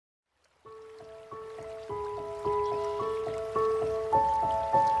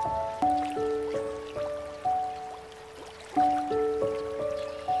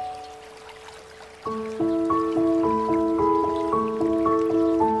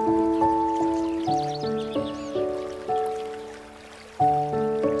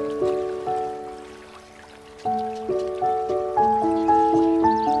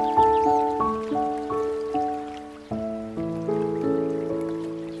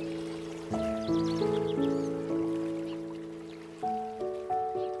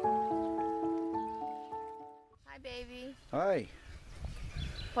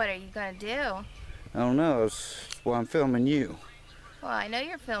What are you gonna do? I don't know. Well, I'm filming you. Well, I know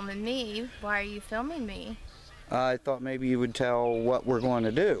you're filming me. Why are you filming me? I thought maybe you would tell what we're going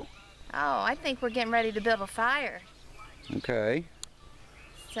to do. Oh, I think we're getting ready to build a fire. Okay.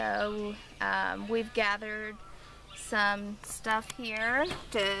 So, we've gathered some stuff here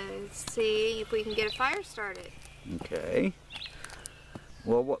to see if we can get a fire started. Okay.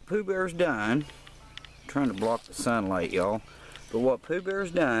 Well, what Pooh Bear's done, I'm trying to block the sunlight, y'all, but what Pooh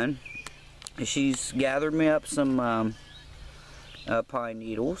Bear's done is she's gathered me up some pine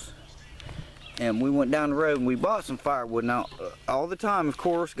needles, and we went down the road and we bought some firewood. Now, all the time, of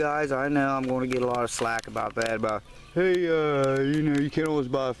course, guys, I know I'm going to get a lot of slack about that, about, hey, you know, you can't always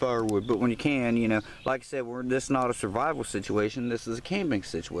buy firewood, but when you can, you know, like I said, this is not a survival situation, this is a camping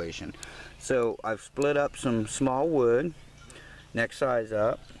situation. So I've split up some small wood, next size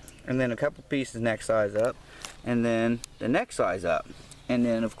up, and then a couple pieces next size up, and then the next size up. And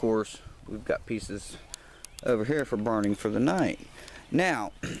then, of course, we've got pieces over here for burning for the night.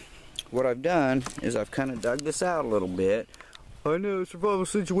 Now, what I've done is I've kind of dug this out a little bit. I know, survival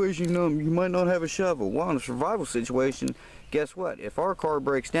situation, you might not have a shovel. Well, in a survival situation, guess what? If our car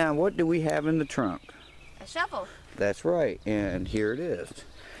breaks down, what do we have in the trunk? A shovel. That's right, and here it is.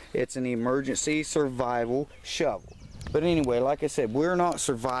 It's an emergency survival shovel. But anyway, like I said, we're not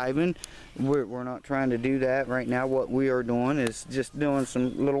surviving. We're not trying to do that right now. What we are doing is just doing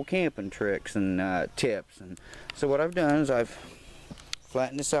some little camping tricks and tips. And so what I've done is I've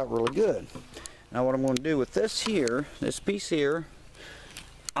flattened this out really good. Now what I'm going to do with this here, this piece here,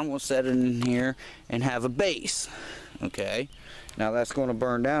 I'm going to set it in here and have a base. Okay. Now that's going to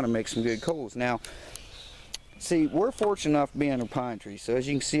burn down and make some good coals. Now, see, we're fortunate enough to be under pine trees. So as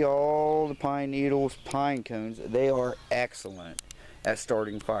you can see, all the pine needles, pine cones, they are excellent at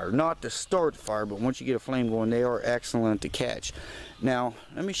starting fire. Not to start the fire, but once you get a flame going, they are excellent to catch. Now,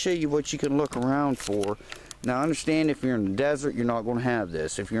 let me show you what you can look around for. Now, understand if you're in the desert, you're not going to have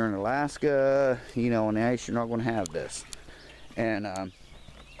this. If you're in Alaska, you know, on the ice, you're not going to have this. And,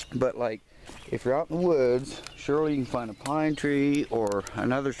 but like, if you're out in the woods, surely you can find a pine tree or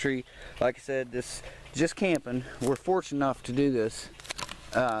another tree. Like I said, this just camping, we're fortunate enough to do this,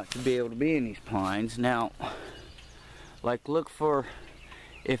 to be able to be in these pines. Now, like, look for,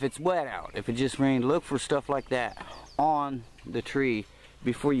 if it's wet out, if it just rained, look for stuff like that on the tree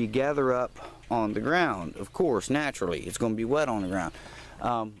before you gather up on the ground. Of course, naturally, it's going to be wet on the ground.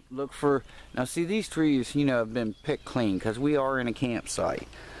 Look for, now see, these trees, you know, have been picked clean because we are in a campsite.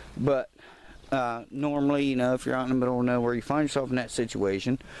 But normally, you know, if you're out in the middle of nowhere, you find yourself in that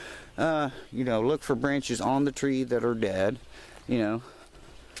situation, you know, look for branches on the tree that are dead, you know,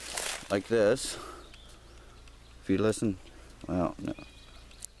 like this. If you listen, well, no,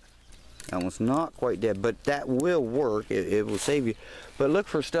 that one's not quite dead, but that will work. It will save you. But look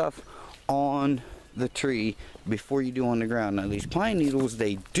for stuff on the tree before you do on the ground. Now these pine needles,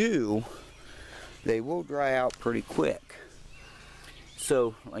 they will dry out pretty quick.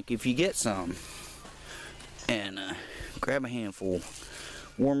 So, like, if you get some and grab a handful,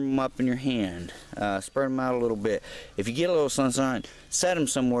 warm them up in your hand, spread them out a little bit. If you get a little sunshine, set them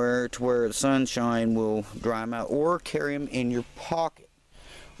somewhere to where the sunshine will dry them out, or carry them in your pocket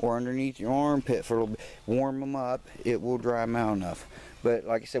or underneath your armpit for a little bit. Warm them up, it will dry them out enough. But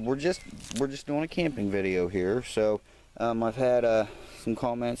like I said, we're just doing a camping video here. So I've had some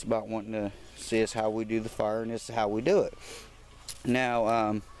comments about wanting to see us how we do the fire, and this is how we do it.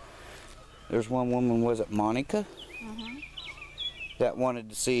 Now, there's one woman, was it Monica? Mm-hmm. That wanted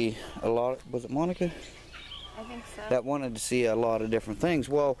to see a lot, was it Monica? I think so. That wanted to see a lot of different things.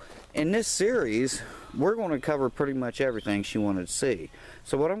 Well, in this series, we're going to cover pretty much everything she wanted to see.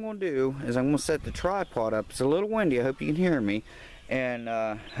 So what I'm going to do is I'm going to set the tripod up. It's a little windy, I hope you can hear me, and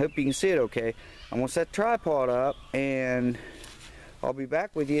hope you can see it okay. I'm going to set the tripod up, and I'll be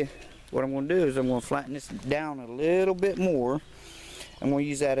back with you. What I'm going to do is I'm going to flatten this down a little bit more. I'm going to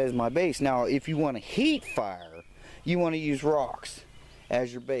use that as my base. Now, if you want to heat fire, you want to use rocks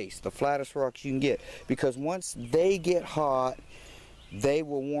as your base, the flattest rocks you can get, because once they get hot, they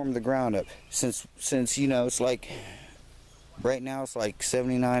will warm the ground up. Since you know, it's like right now it's like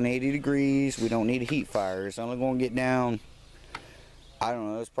 79, 80 degrees. We don't need a heat fire. It's only going to get down, I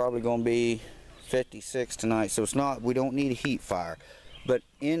don't know, it's probably going to be 56 tonight, so it's not, we don't need a heat fire. But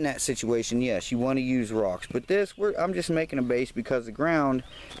in that situation, yes, you want to use rocks. But this, I'm just making a base because the ground,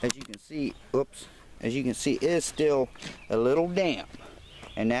 as you can see, oops, as you can see, is still a little damp,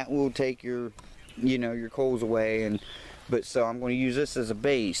 and that will take your, you know, your coals away. But so I'm going to use this as a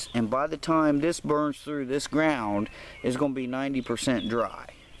base, and by the time this burns through, this ground is going to be 90% dry.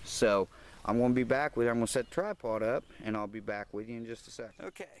 So I'm going to be back with you. I'm going to set the tripod up, and I'll be back with you in just a second.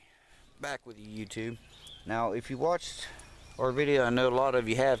 Okay, back with you, YouTube. Now, if you watched our video, I know a lot of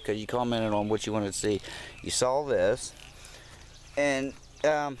you have because you commented on what you wanted to see. You saw this, and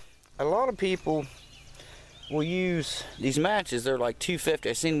a lot of people will use these matches. They're like $2.50.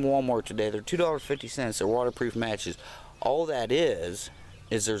 I seen them in Walmart today. They're $2.50. They're waterproof matches. All that is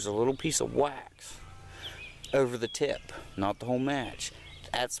there's a little piece of wax over the tip, not the whole match.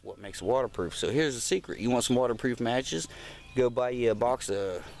 That's what makes it waterproof. So here's the secret. You want some waterproof matches? Go buy you a box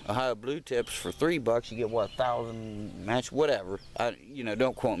of Ohio Blue Tips for $3. You get what, 1,000 match, whatever. You know,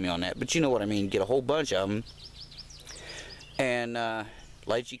 don't quote me on that, but you know what I mean. Get a whole bunch of them, and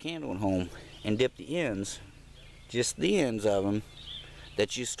light your candle at home, and dip the ends, just the ends of them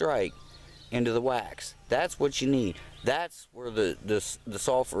that you strike, into the wax. That's what you need. That's where the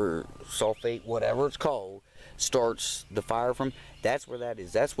sulfur, sulfate, whatever it's called, starts the fire from. That's where that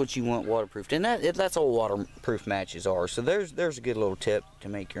is. That's what you want waterproofed, and that's all waterproof matches are. So there's a good little tip to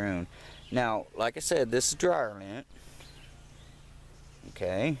make your own. Now, like I said, this is dryer lint.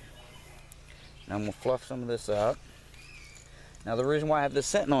 Okay. Now I'm gonna fluff some of this up. Now the reason why I have this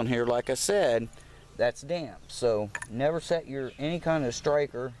sitting on here, like I said, that's damp. So never set any kind of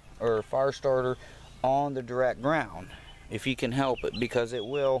striker or fire starter on the direct ground if you can help it, because it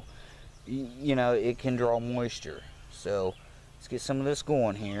will, you know, it can draw moisture. So let's get some of this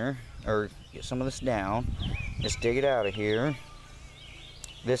going here, or get some of this down. Just dig it out of here.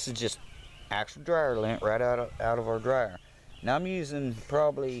 This is just actual dryer lint right out of our dryer. Now I'm using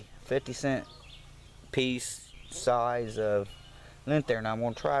probably 50-cent piece size of lint there, and I'm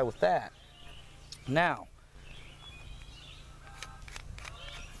going to try with that. Now,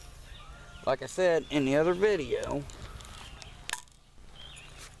 like I said in the other video,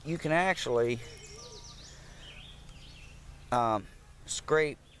 you can actually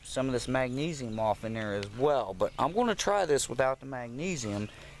scrape some of this magnesium off in there as well, but I'm going to try this without the magnesium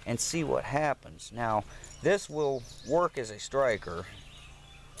and see what happens. Now, this will work as a striker,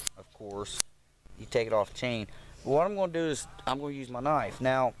 of course. You take it off the chain. But what I'm going to do is I'm going to use my knife.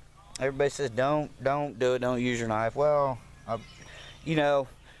 Now, everybody says don't do it, don't use your knife. Well, you know,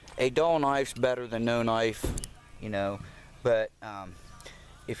 a dull knife's better than no knife, you know, but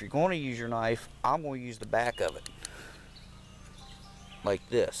if you're going to use your knife, I'm going to use the back of it like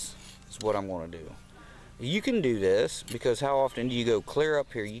this. Is what I'm going to do. You can do this, because how often do you go clear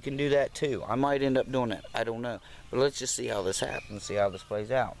up here? You can do that too. I might end up doing that, I don't know, but let's just see how this happens, see how this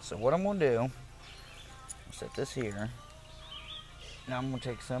plays out. So what I'm going to do, I'll set this here. Now I'm going to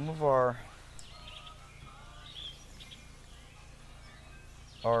take some of our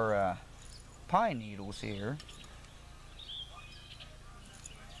pine needles here,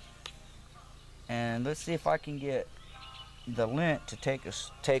 and let's see if I can get the lint to take a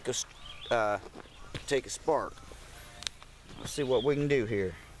spark. Let's see what we can do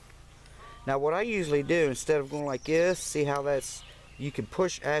here. Now what I usually do, instead of going like this, see how that's, you can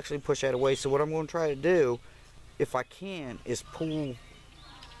actually push that away. So what I'm going to try to do, if I can, is pull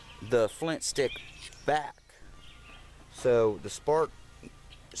the flint stick back so the spark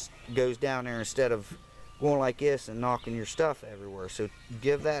goes down there instead of going like this and knocking your stuff everywhere. So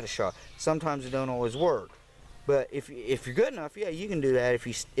give that a shot. Sometimes it don't always work, but if you're good enough, yeah, you can do that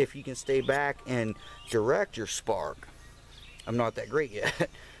if you can stay back and direct your spark. I'm not that great yet.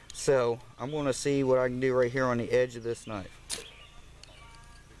 So I'm going to see what I can do right here on the edge of this knife.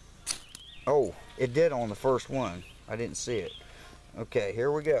 Oh, it did on the first one. I didn't see it. Okay,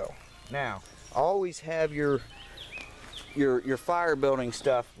 here we go. Now, always have your fire building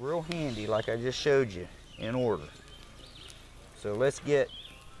stuff real handy, like I just showed you, in order. So let's get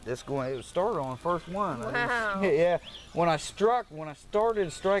this going. It started on the first one. Wow. Yeah, when I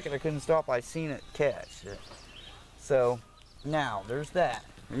started striking, I couldn't stop. I seen it catch. So now there's that.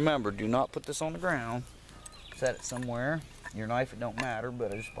 Remember, do not put this on the ground. Set it somewhere. Your knife, it don't matter,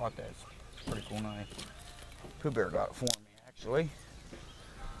 but I just bought that. It's a pretty cool knife. Pooh Bear got it for me, actually.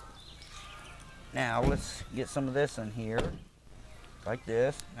 Now let's get some of this in here, like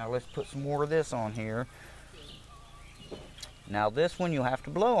this. Now let's put some more of this on here. Now this one you'll have to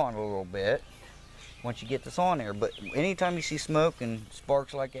blow on a little bit once you get this on there, but anytime you see smoke and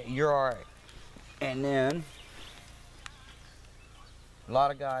sparks like that, you're alright. And then a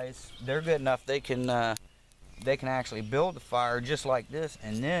lot of guys, they're good enough, they can actually build the fire just like this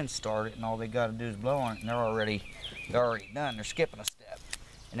and then start it, and all they got to do is blow on it, and they're already done. They're skipping a step,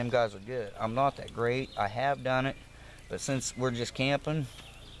 and them guys are good. I'm not that great. I have done it, but since we're just camping,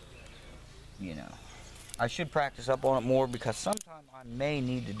 you know, I should practice up on it more, because sometime I may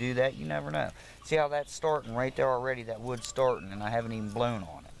need to do that. You never know. See how that's starting right there already? That wood's starting, and I haven't even blown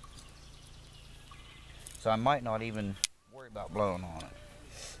on it. So I might not even worry about blowing on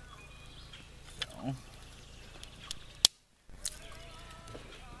it. So.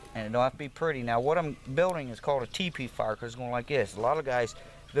 And it don't have to be pretty. Now what I'm building is called a teepee fire because it's going like this. A lot of guys,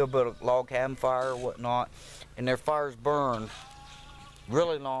 they'll build a log cabin fire or whatnot, and their fires burn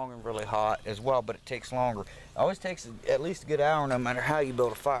really long and really hot as well, but it takes longer. It always takes at least a good hour no matter how you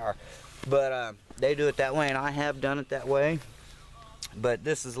build a fire. But they do it that way, and I have done it that way. But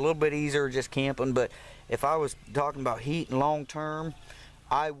this is a little bit easier just camping. But if I was talking about heat and long term,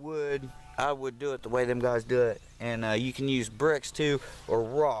 I would do it the way them guys do it. And you can use bricks too, or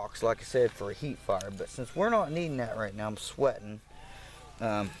rocks, like I said, for a heat fire. But since we're not needing that right now, I'm sweating,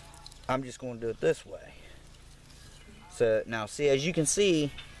 I'm just going to do it this way. So now see, as you can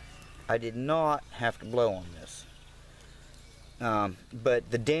see, I did not have to blow on this. But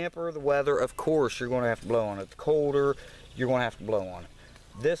the damper the weather, of course, you're going to have to blow on it. The colder, you're going to have to blow on it.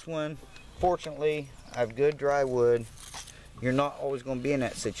 This one, fortunately, I have good dry wood. You're not always going to be in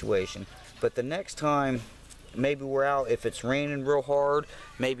that situation. But the next time, maybe we're out, if it's raining real hard,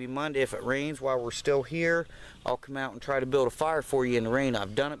 maybe Monday if it rains while we're still here, I'll come out and try to build a fire for you in the rain.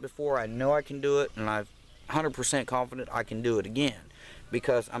 I've done it before. I know I can do it, and I'm 100% confident I can do it again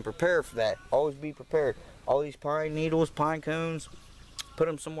because I'm prepared for that. Always be prepared. All these pine needles, pine cones, put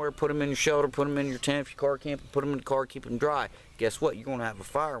them somewhere, put them in your shelter, put them in your tent. If you're car camping, put them in the car, keep them dry. Guess what? You're going to have a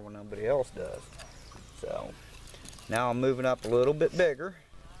fire when nobody else does. So now I'm moving up a little bit bigger.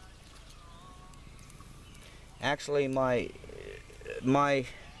 Actually, my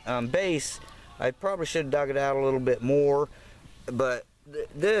base, I probably should have dug it out a little bit more, but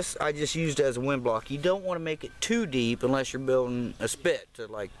this I just used as a wind block. You don't want to make it too deep unless you're building a spit to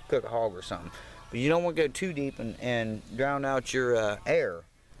like cook a hog or something. But you don't want to go too deep and drown out your air.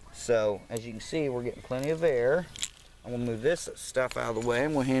 So as you can see, we're getting plenty of air. I'm gonna move this stuff out of the way.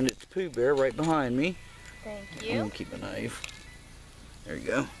 I'm gonna hand it to Pooh Bear right behind me. Thank you. I'm gonna keep a knife. There you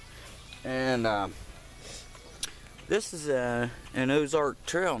go. And this is an Ozark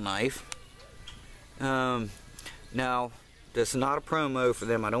trail knife. Now, this is not a promo for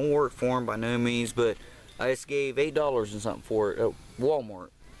them. I don't work for them by no means, but I just gave $8 and something for it at Walmart.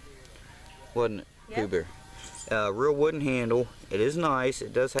 Wasn't it, Yep. Pooh Bear? Real wooden handle. It is nice.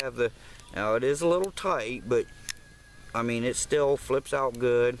 It does have the, now it is a little tight, but I mean it still flips out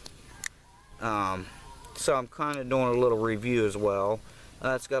good. So I'm kind of doing a little review as well.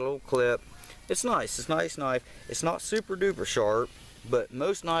 It's got a little clip. It's nice. It's a nice knife. It's not super duper sharp, but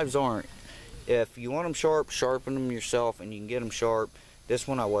most knives aren't. If you want them sharp, sharpen them yourself and you can get them sharp. This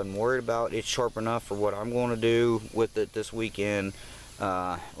one I wasn't worried about. It's sharp enough for what I'm going to do with it this weekend.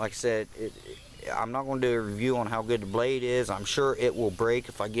 Like I said, I'm not going to do a review on how good the blade is. I'm sure it will break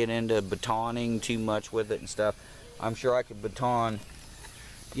if I get into batoning too much with it and stuff. I'm sure I could baton,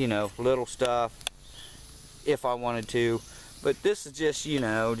 you know, little stuff if I wanted to. But this is just, you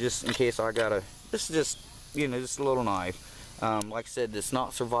know, just in case I gotta, this is just, you know, just a little knife. Like I said, it's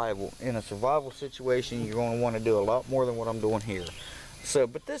not survival. In a survival situation, you're going to want to do a lot more than what I'm doing here. So,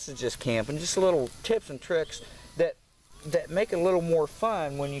 but this is just camping, just little tips and tricks that make it a little more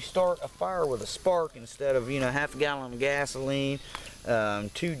fun when you start a fire with a spark instead of, you know, half a gallon of gasoline,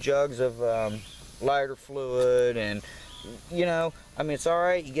 2 jugs of lighter fluid, and, you know, I mean, it's all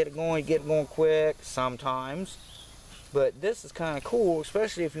right. You get it going quick sometimes. But this is kind of cool,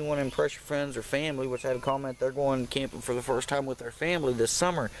 especially if you want to impress your friends or family, which I had a comment, they're going camping for the first time with their family this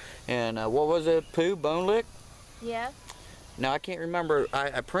summer. And what was it, Pooh? Bone Lick? Yeah. Now, I can't remember.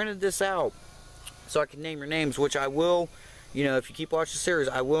 I printed this out so I can name your names, which I will, you know, if you keep watching the series,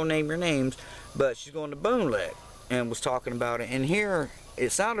 I will name your names. But she's going to Bone Lick and was talking about it. And here, it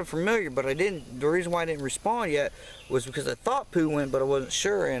sounded familiar, but I didn't. The reason why I didn't respond yet was because I thought Pooh went, but I wasn't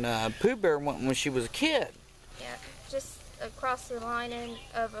sure. And Pooh Bear went when she was a kid. Yeah. Just across the line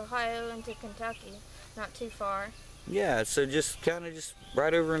of Ohio into Kentucky, not too far. Yeah, so just kind of just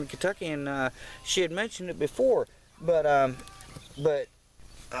right over in Kentucky, and she had mentioned it before, but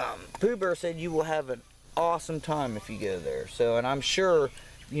Pooh Bear said you will have an awesome time if you go there. So, and I'm sure,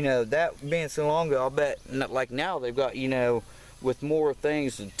 you know, that being so long ago, I'll bet, like now they've got, you know, with more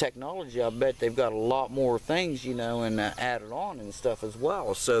things and technology, I bet they've got a lot more things, you know, and added on and stuff as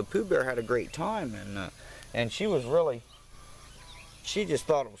well. So Pooh Bear had a great time, and she was really, she just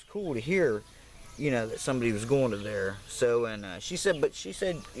thought it was cool to hear, you know, that somebody was going to there. So, and she said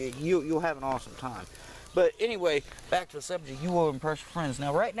you'll have an awesome time. But anyway, back to the subject, you will impress your friends.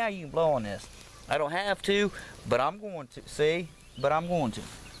 Now, right now you can blow on this. I don't have to, but I'm going to. See? But I'm going to.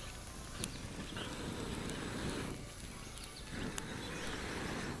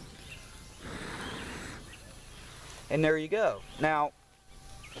 And there you go. Now,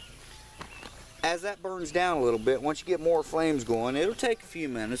 as that burns down a little bit, once you get more flames going, it'll take a few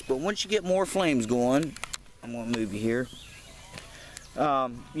minutes, but once you get more flames going, I'm going to move you here,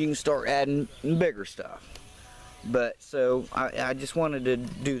 you can start adding bigger stuff. But so I just wanted to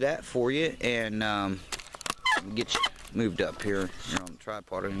do that for you and get you moved up here. You're on the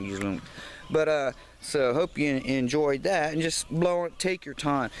tripod and usually, but so hope you enjoyed that, and just blow it. Take your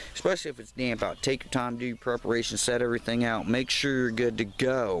time, especially if it's damp out. Take your time, do your preparation, set everything out, make sure you're good to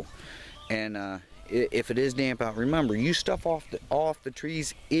go. And if it is damp out, remember, use stuff off the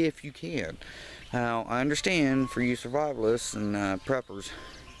trees if you can. Now I understand for you survivalists and preppers.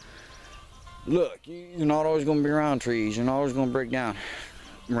 Look, you're not always going to be around trees. You're not always going to break down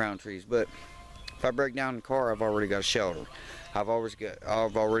around trees. But if I break down the car, I've already got a shelter. I've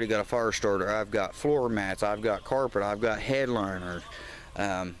already got a fire starter. I've got floor mats. I've got carpet. I've got headliners.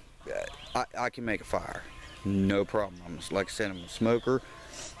 I can make a fire, no problem. Like I said, I'm a smoker.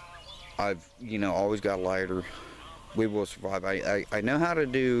 I've always got a lighter. We will survive. I know how to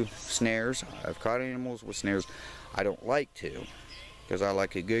do snares. I've caught animals with snares. I don't like to, because I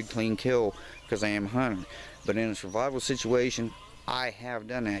like a good clean kill because I am a hunter. But in a survival situation, I have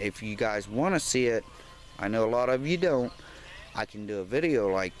done that. If you guys want to see it, I know a lot of you don't, I can do a video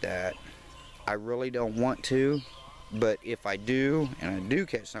like that. I really don't want to, but if I do, and I do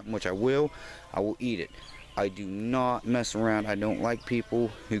catch something, which I will eat it. I do not mess around. I don't like people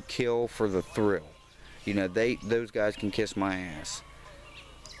who kill for the thrill. Those guys can kiss my ass.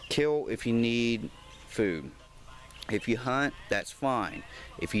 Kill if you need food. If you hunt, that's fine.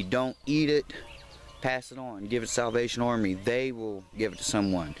 If you don't eat it, pass it on. Give it to Salvation Army. They will give it to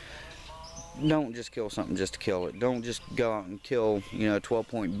someone. Don't just kill something just to kill it. Don't just go out and kill, a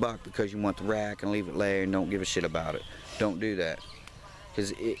 12-point buck because you want the rack and leave it lay and don't give a shit about it. Don't do that.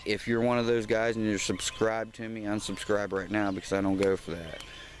 Because if you're one of those guys and you're subscribed to me, unsubscribe right now because I don't go for that.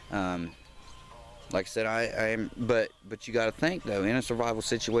 Like I said, I am, but you got to think though, in a survival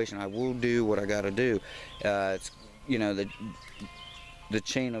situation, I will do what I got to do. It's the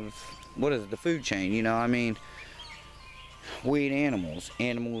chain of, what is it, the food chain, I mean, we eat animals,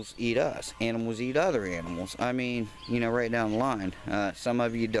 animals eat us, animals eat other animals. I mean, right down the line. Some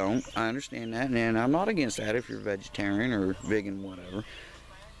of you don't, I understand that, and I'm not against that. If you're vegetarian or vegan, whatever,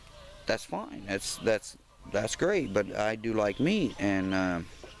 that's fine, that's great. But I do like meat, and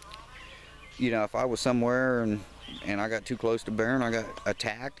if I was somewhere and I got too close to bear and I got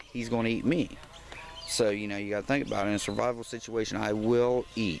attacked, he's going to eat me. So, you got to think about it. In a survival situation, I will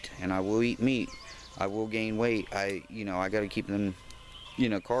eat, and I will eat meat. I will gain weight. I got to keep them,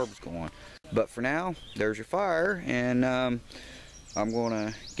 carbs going. But for now, there's your fire, and I'm going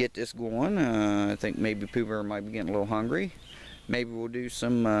to get this going. I think maybe Pooh Bear might be getting a little hungry. Maybe we'll do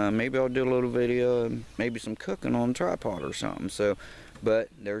some, maybe I'll do a little video, and maybe some cooking on a tripod or something. So, but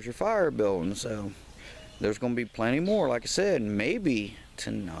there's your fire building. So there's going to be plenty more, like I said, maybe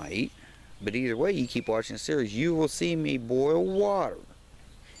tonight. But either way, you keep watching the series, you will see me boil water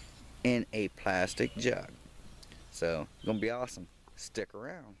in a plastic jug. So it's going to be awesome. Stick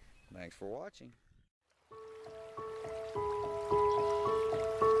around. Thanks for watching.